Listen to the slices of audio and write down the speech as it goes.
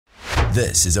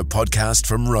This is a podcast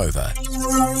from Rover.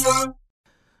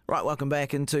 Right, welcome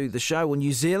back into the show. Well,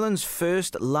 New Zealand's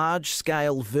first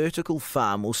large-scale vertical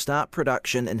farm will start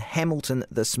production in Hamilton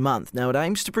this month. Now, it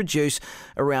aims to produce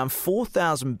around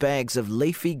 4,000 bags of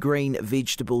leafy green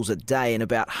vegetables a day in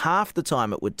about half the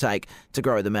time it would take to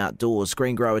grow them outdoors.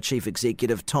 Green Grower Chief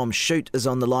Executive Tom Shute is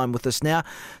on the line with us now.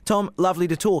 Tom, lovely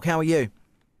to talk. How are you?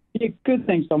 Yeah, good.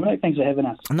 Thanks, Dominic. Thanks for having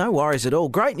us. No worries at all.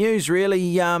 Great news,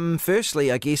 really. Firstly,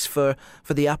 I guess, for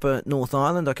the upper North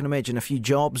Island, I can imagine a few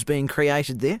jobs being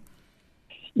created there.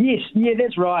 Yes,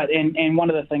 that's right. And one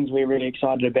of the things we're really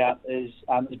excited about is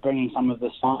bringing some of the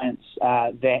science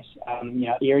that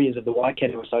areas of the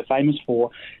Waikato are so famous for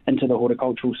into the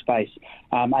horticultural space,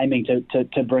 aiming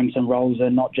to bring some roles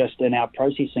in, not just in our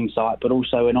processing site, but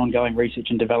also in ongoing research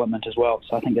and development as well.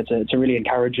 So I think it's a really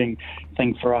encouraging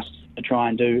thing for us to try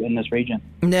and do in this region.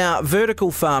 Now,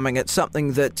 vertical farming, it's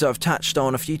something that I've touched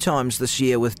on a few times this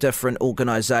year with different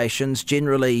organisations,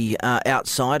 generally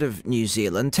outside of New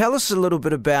Zealand. Tell us a little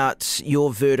bit about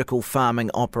your vertical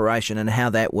farming operation and how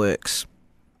that works.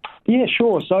 Yeah,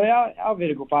 sure. So our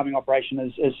vertical farming operation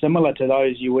is similar to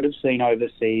those you would have seen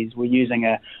overseas. We're using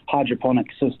a hydroponic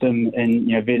system in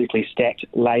vertically stacked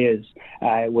layers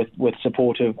with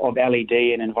support of LED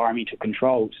and environmental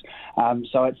controls.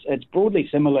 So it's broadly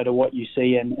similar to what you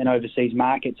see in overseas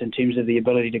markets in terms of the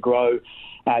ability to grow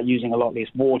using a lot less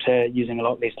water, using a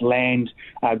lot less land.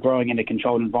 Growing in a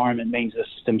controlled environment means the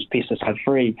system's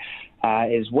pesticide-free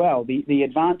as well. The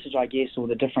advantage, I guess, or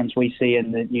the difference we see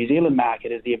in the New Zealand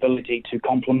market is the ability to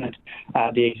complement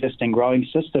the existing growing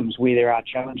systems where there are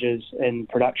challenges in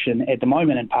production at the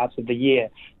moment in parts of the year.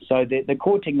 So the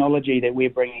core technology that we're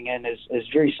bringing in is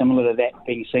very similar to that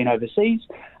being seen overseas,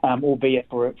 albeit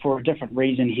for a different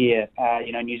reason here.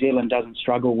 New Zealand doesn't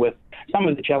struggle with some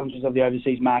of the challenges of the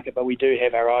overseas market, but we do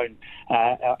have our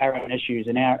own issues,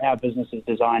 and our business is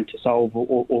designed to solve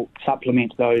or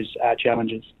supplement those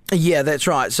challenges. Yeah, that's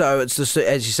right. So it's just,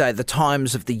 as you say, the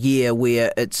times of the year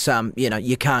where it's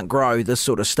you can't grow this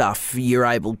sort of stuff. You're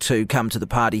able to come to the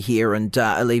party here and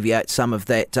alleviate some of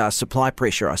that supply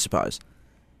pressure, I suppose.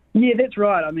 Yeah, that's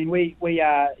right. I mean, we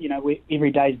are,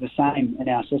 every day is the same in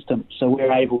our system, so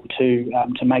we're able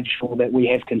to make sure that we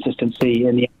have consistency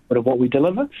in the output of what we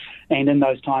deliver, and in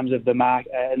those times of the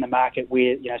market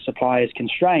where supply is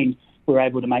constrained, we're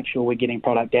able to make sure we're getting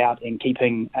product out and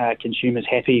keeping consumers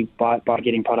happy by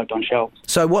getting product on shelves.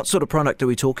 So, what sort of product are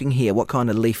we talking here? What kind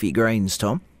of leafy greens,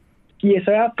 Tom? Yeah,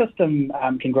 so our system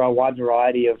can grow a wide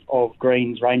variety of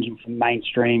greens, ranging from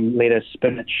mainstream lettuce,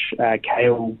 spinach,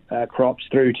 kale crops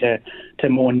through to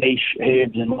more niche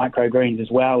herbs and microgreens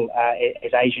as well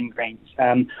as Asian greens.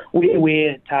 Where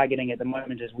we're targeting at the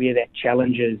moment is where that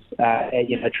challenges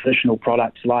traditional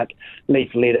products like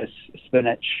leaf lettuce,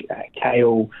 spinach,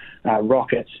 kale,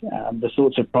 rocket, the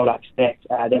sorts of products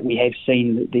that we have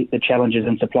seen the challenges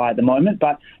in supply at the moment.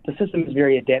 But the system is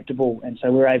very adaptable, and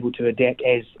so we're able to adapt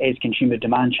as consumer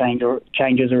demand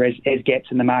changes or as gaps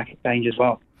in the market change as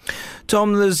well.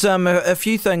 Tom, there's a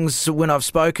few things when I've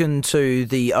spoken to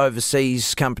the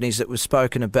overseas companies that we've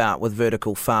spoken about with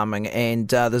vertical farming, and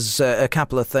there's a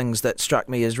couple of things that struck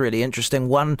me as really interesting.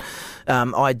 One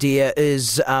idea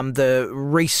is the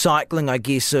recycling, I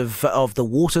guess, of the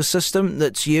water system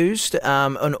that's used,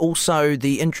 and also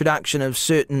the introduction of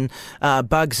certain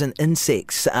bugs and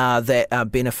insects that are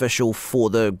beneficial for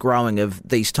the growing of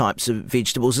these types of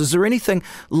vegetables. Is there anything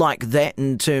like that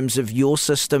in terms of your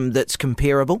system that's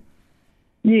comparable?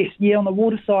 Yes, on the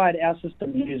water side, our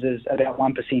system uses about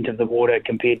 1% of the water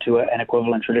compared to an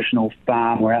equivalent traditional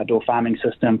farm or outdoor farming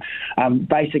system.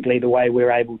 Basically, the way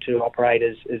we're able to operate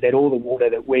is that all the water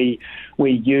that we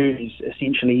use,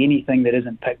 essentially anything that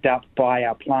isn't picked up by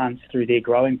our plants through their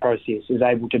growing process, is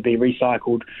able to be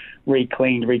recycled,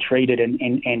 re-cleaned, retreated,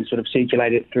 and sort of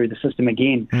circulated through the system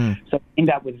again. So we end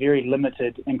up with very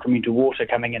limited incremental water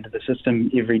coming into the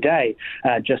system every day,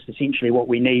 just essentially what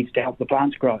we need to help the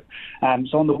plants grow.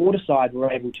 So on the water side, we're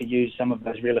able to use some of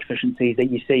those real efficiencies that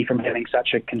you see from having such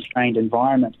a constrained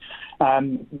environment.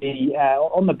 On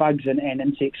the bugs and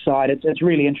insect side, it's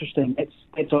really interesting.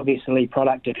 It's obviously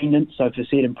product dependent. So for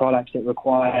certain products that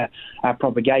require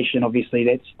propagation, obviously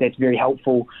that's very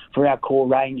helpful. For our core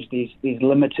range, there's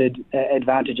limited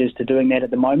advantages to doing that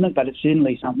at the moment, but it's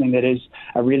certainly something that is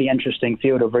a really interesting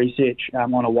field of research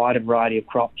on a wider variety of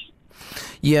crops.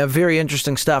 Yeah, very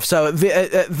interesting stuff. So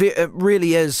it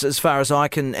really is, as far as I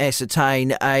can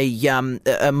ascertain,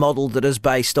 a model that is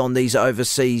based on these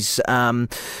overseas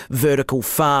vertical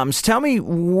farms. Tell me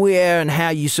where and how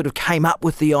you sort of came up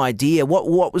with the idea.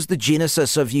 What was the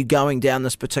genesis of you going down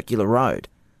this particular road?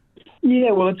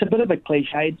 Yeah, well, it's a bit of a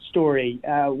cliched story.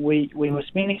 We were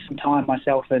spending some time,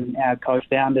 myself and our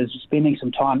co-founders, spending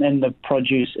some time in the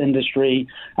produce industry,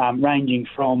 ranging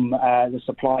from the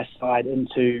supply side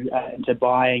into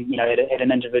buying, at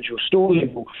an individual store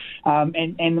level,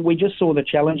 and we just saw the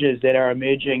challenges that are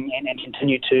emerging and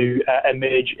continue to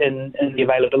emerge in the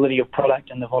availability of product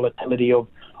and the volatility of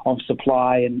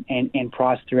supply and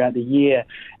price throughout the year,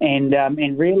 and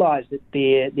realise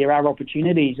that there are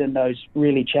opportunities in those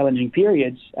really challenging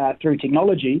periods through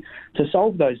technology to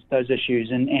solve those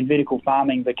issues, and vertical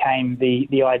farming became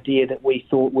the idea that we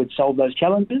thought would solve those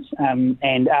challenges,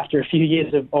 and after a few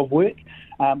years of work,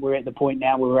 we're at the point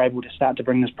now where we're able to start to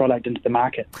bring this product into the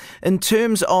market. In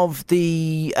terms of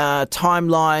the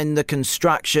timeline, the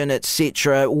construction,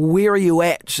 etc., where are you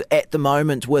at the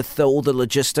moment with all the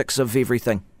logistics of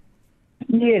everything?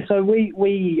 Yeah, so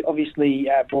we obviously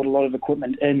brought a lot of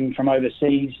equipment in from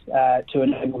overseas to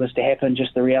enable this to happen,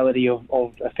 just the reality of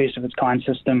a first-of-its-kind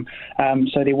system.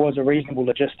 So there was a reasonable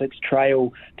logistics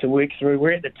trail to work through.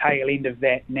 We're at the tail end of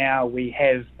that now. We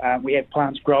have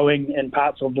plants growing in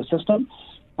parts of the system,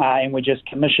 and we're just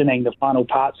commissioning the final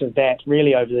parts of that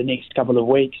really over the next couple of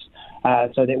weeks,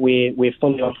 so that we're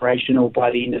fully operational by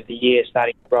the end of the year,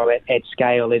 starting to grow at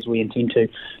scale as we intend to.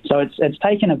 So it's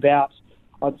taken about,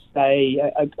 I'd say,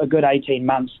 a good 18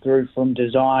 months through from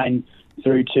design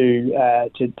through to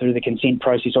through the consent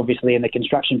process, obviously, in the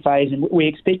construction phase. And we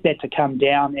expect that to come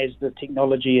down as the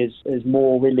technology is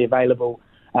more readily available,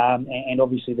 and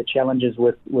obviously the challenges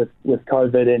with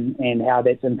COVID and how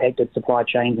that's impacted supply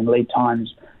chains and lead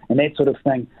times and that sort of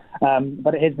thing.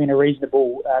 But it has been a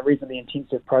reasonably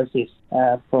intensive process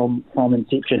from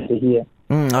inception to here.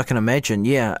 I can imagine,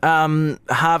 yeah.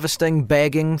 Harvesting,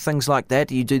 bagging, things like that,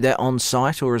 do you do that on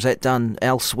site or is that done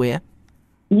elsewhere?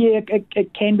 Yeah,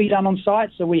 it can be done on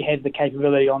site. So we have the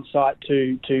capability on site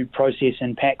to process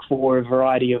and pack for a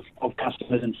variety of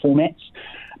customers and formats.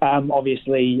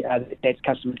 Obviously, that's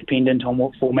customer dependent on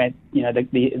what format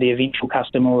the eventual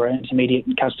customer or intermediate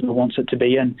customer wants it to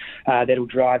be in. That'll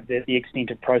drive the extent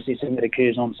of processing that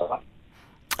occurs on site.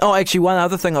 Oh, actually, one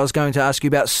other thing I was going to ask you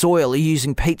about soil. Are you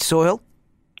using peat soil?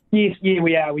 Yes, yeah,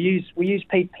 we are. We use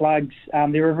peat plugs.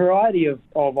 There are a variety of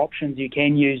options you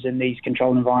can use in these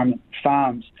controlled environment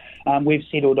farms. We've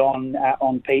settled on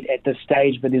peat at this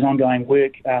stage, but there's ongoing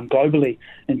work globally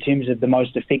in terms of the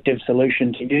most effective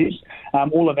solution to use.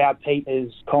 All of our peat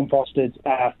is composted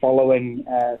following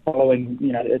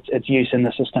its use in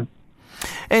the system.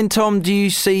 And Tom, do you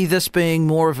see this being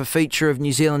more of a feature of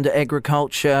New Zealand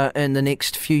agriculture in the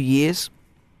next few years?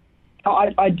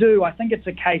 I do. I think it's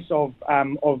a case of I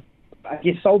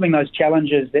guess solving those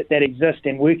challenges that exist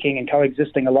and working and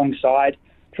coexisting alongside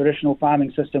traditional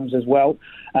farming systems as well.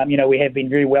 We have been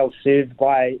very well served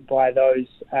by those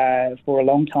for a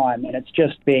long time, and it's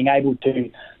just being able to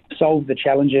solve the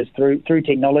challenges through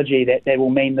technology that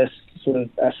will mean this sort of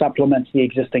supplements the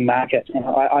existing market. And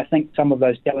I think some of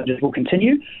those challenges will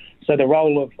continue. So the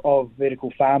role of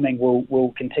vertical farming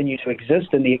will continue to exist,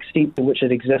 and the extent to which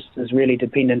it exists is really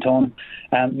dependent on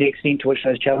the extent to which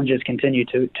those challenges continue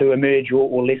to emerge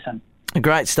or lessen.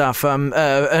 Great stuff.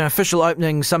 An official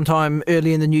opening sometime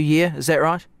early in the new year, is that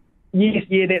right? Yes,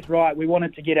 yeah, that's right. We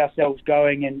wanted to get ourselves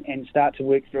going and start to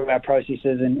work through our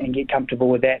processes and get comfortable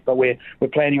with that. But we're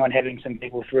planning on having some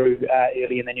people through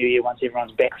early in the new year once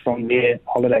everyone's back from their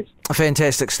holidays.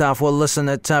 Fantastic stuff. Well, listen,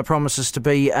 it promises to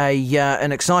be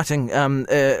an exciting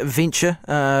venture,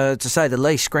 to say the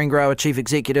least. Green Grower Chief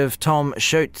Executive Tom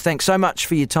Shute, thanks so much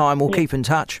for your time. We'll keep in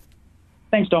touch.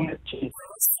 Thanks, Dom. Cheers.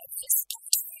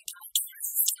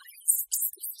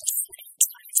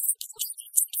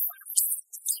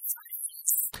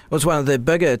 Well, it's one of the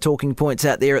bigger talking points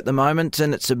out there at the moment.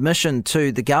 In its submission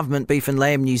to the government, Beef and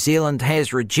Lamb New Zealand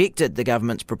has rejected the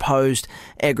government's proposed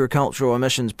agricultural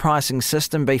emissions pricing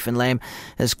system. Beef and Lamb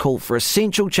has called for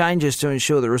essential changes to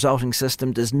ensure the resulting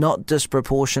system does not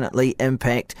disproportionately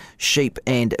impact sheep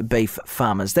and beef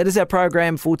farmers. That is our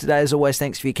program for today. As always,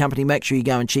 thanks for your company. Make sure you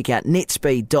go and check out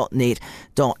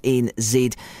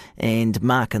netspeed.net.nz. And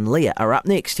Mark and Leah are up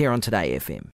next here on Today FM.